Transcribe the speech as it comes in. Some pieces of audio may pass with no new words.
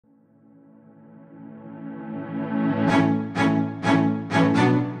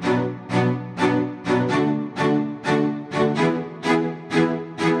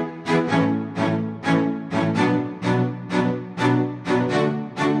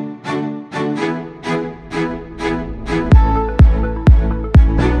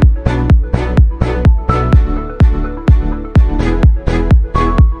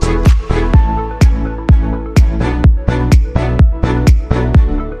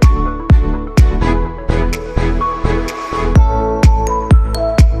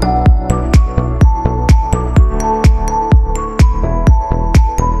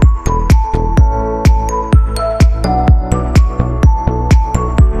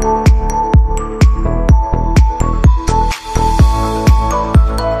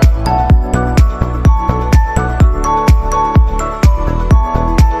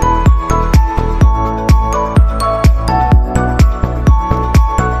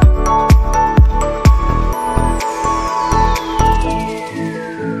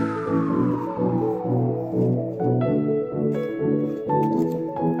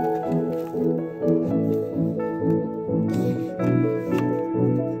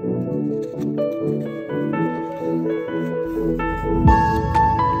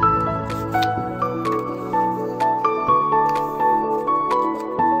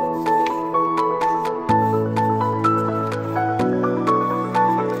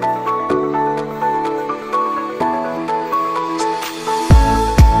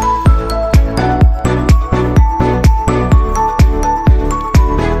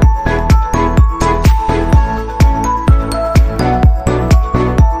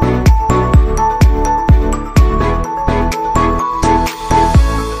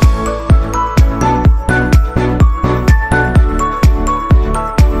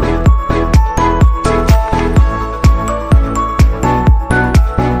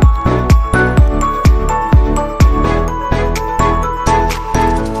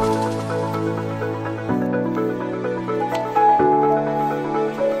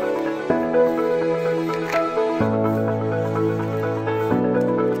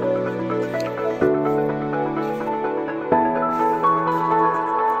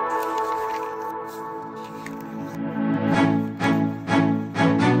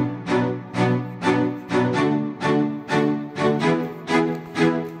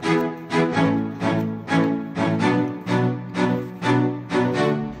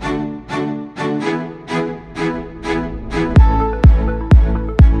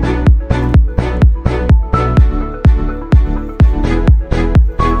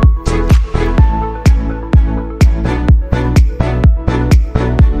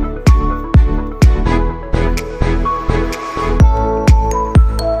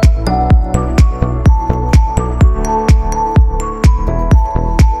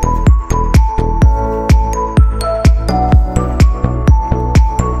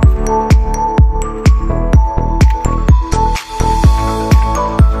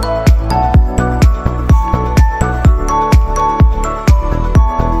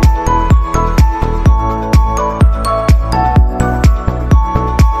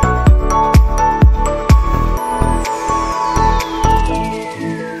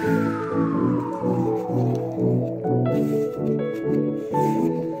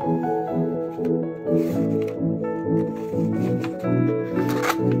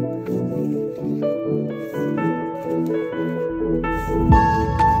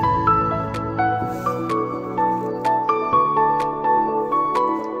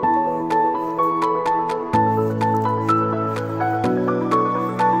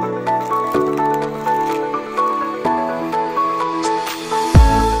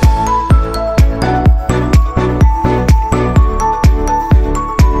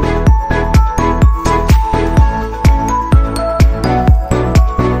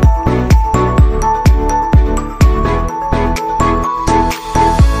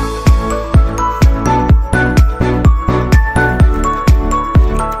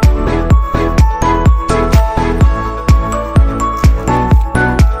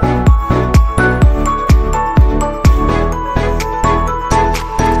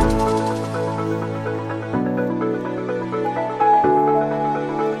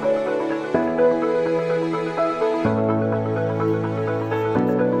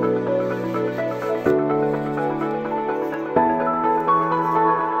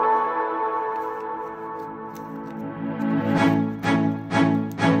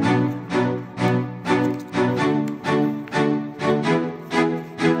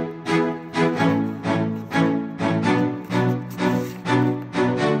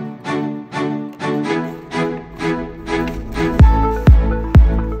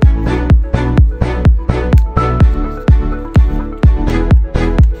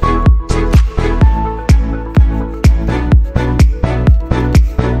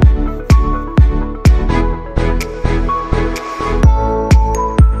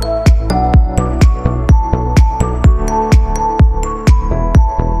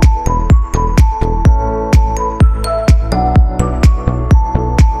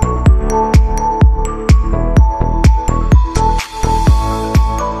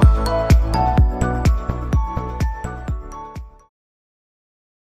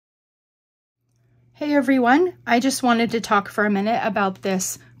everyone. I just wanted to talk for a minute about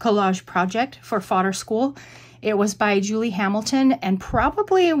this collage project for Fodder School. It was by Julie Hamilton and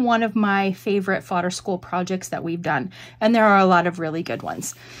probably one of my favorite Fodder School projects that we've done. And there are a lot of really good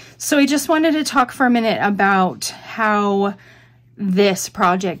ones. So I just wanted to talk for a minute about how this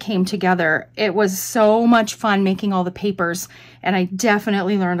project came together. It was so much fun making all the papers, and I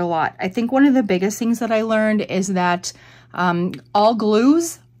definitely learned a lot. I think one of the biggest things that I learned is that all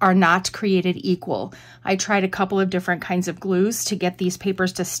glues are not created equal. I tried a couple of different kinds of glues to get these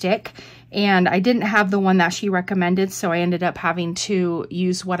papers to stick, and I didn't have the one that she recommended, so I ended up having to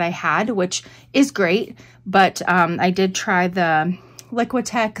use what I had, which is great, but I did try the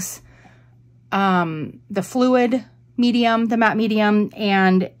Liquitex, the fluid medium, the matte medium,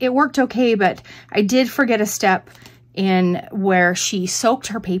 and it worked okay, but I did forget a step in where she soaked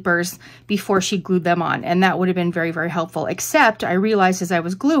her papers before she glued them on, and that would have been very, very helpful, except I realized as I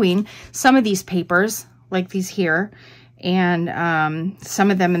was gluing some of these papers, like these here, and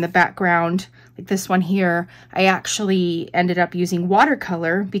some of them in the background, like this one here, I actually ended up using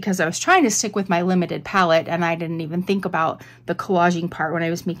watercolor because I was trying to stick with my limited palette, and I didn't even think about the collaging part when I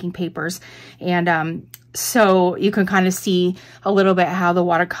was making papers. And so you can kind of see a little bit how the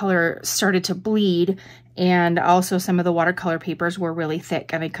watercolor started to bleed, and also some of the watercolor papers were really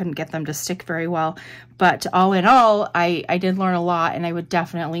thick and I couldn't get them to stick very well. But all in all, I did learn a lot, and I would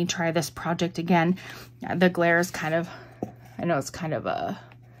definitely try this project again. The glare is kind of, I know it's kind of a,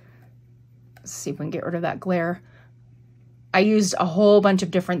 let's see if we can get rid of that glare. I used a whole bunch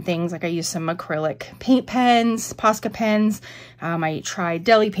of different things. Like I used some acrylic paint pens, Posca pens. I tried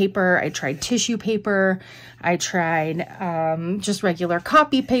deli paper. I tried tissue paper. I tried just regular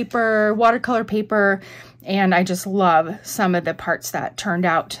copy paper, watercolor paper, and I just love some of the parts that turned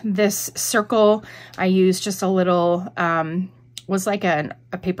out. This circle, I used just a little, was like a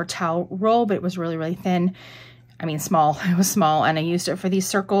paper towel roll, but it was really, really thin. I mean, small. It was small, and I used it for these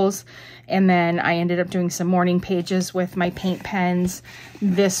circles. And then I ended up doing some morning pages with my paint pens.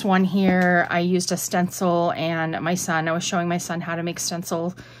 This one here, I used a stencil, and I was showing my son how to make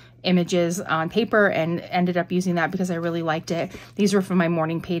stencil images on paper, and ended up using that because I really liked it. These were from my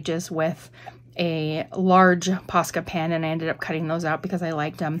morning pages with a large Posca pen, and I ended up cutting those out because I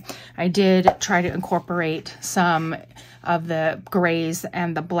liked them. I did try to incorporate some of the grays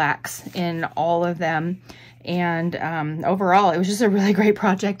and the blacks in all of them. And overall, it was just a really great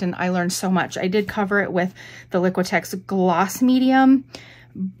project, and I learned so much. I did cover it with the Liquitex gloss medium,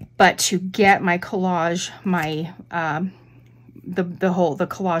 but to get my collage, the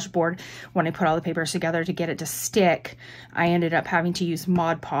collage board, when I put all the papers together to get it to stick, I ended up having to use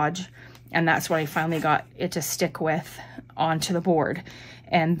Mod Podge, and that's what I finally got it to stick with onto the board.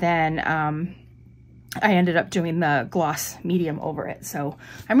 And then I ended up doing the gloss medium over it. So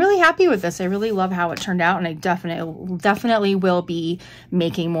I'm really happy with this. I really love how it turned out, and I definitely will be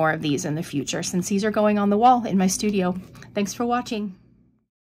making more of these in the future since these are going on the wall in my studio. Thanks for watching.